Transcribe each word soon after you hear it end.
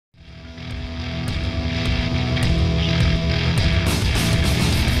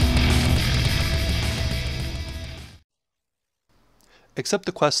Accept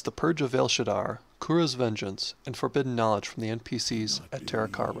the quests The Purge of Veil Shadar, KURA'S Vengeance, and Forbidden Knowledge from the NPCs at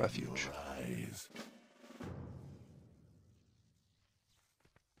Terakar Refuge.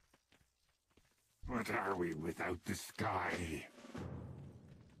 What are we without the sky?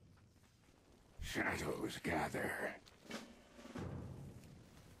 Shadows gather.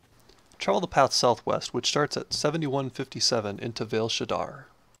 Travel the path southwest, which starts at 7157 into Veil Shadar.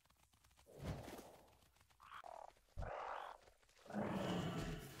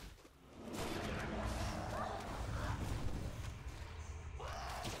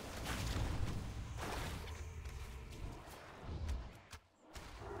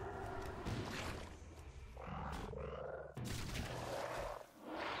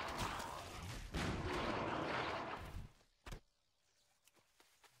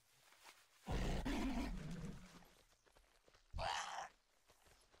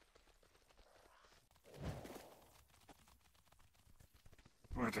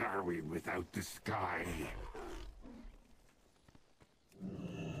 What are we without the sky?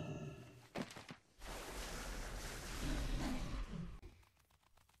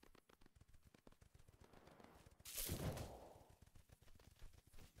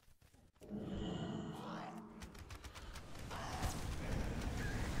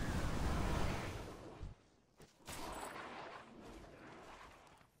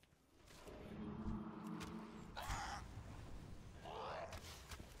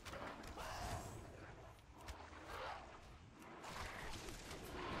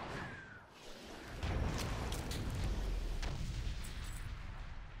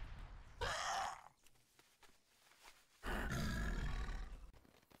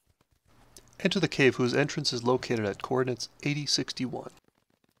 Enter the cave, whose entrance is located at coordinates 8061.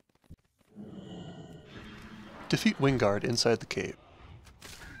 Defeat WING-GUARD inside the cave.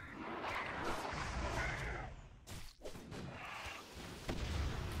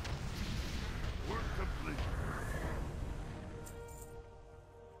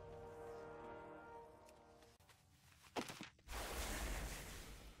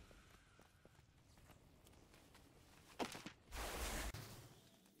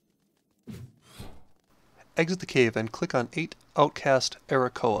 Exit the cave and click on 8 OUTCAST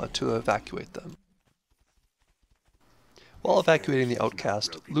ARAKKOA to evacuate them. While evacuating the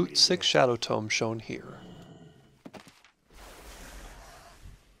outcast, loot 6 Shadow Tomes shown here.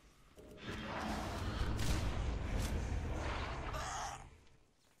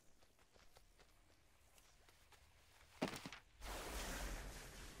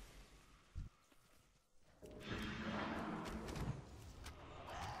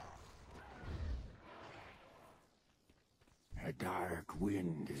 A dark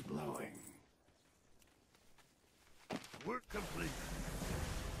wind is blowing. Work complete.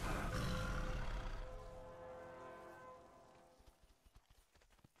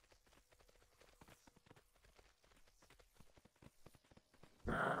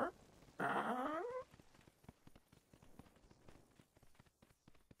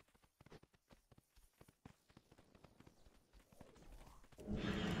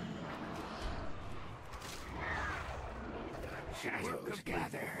 Shadows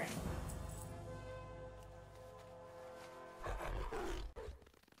gather.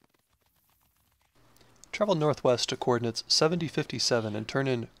 Travel northwest to coordinates 7057 and turn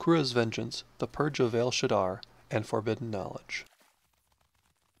in KURA'S Vengeance, The Purge of Veil Shadar, and Forbidden Knowledge.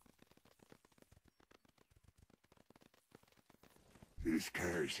 This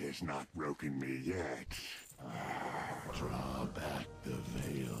curse has not broken me yet. Draw back the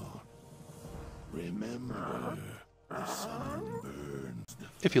veil. Remember, the sun burns the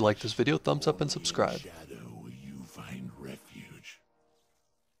If you like this video, thumbs up and subscribe. shadow you find refuge.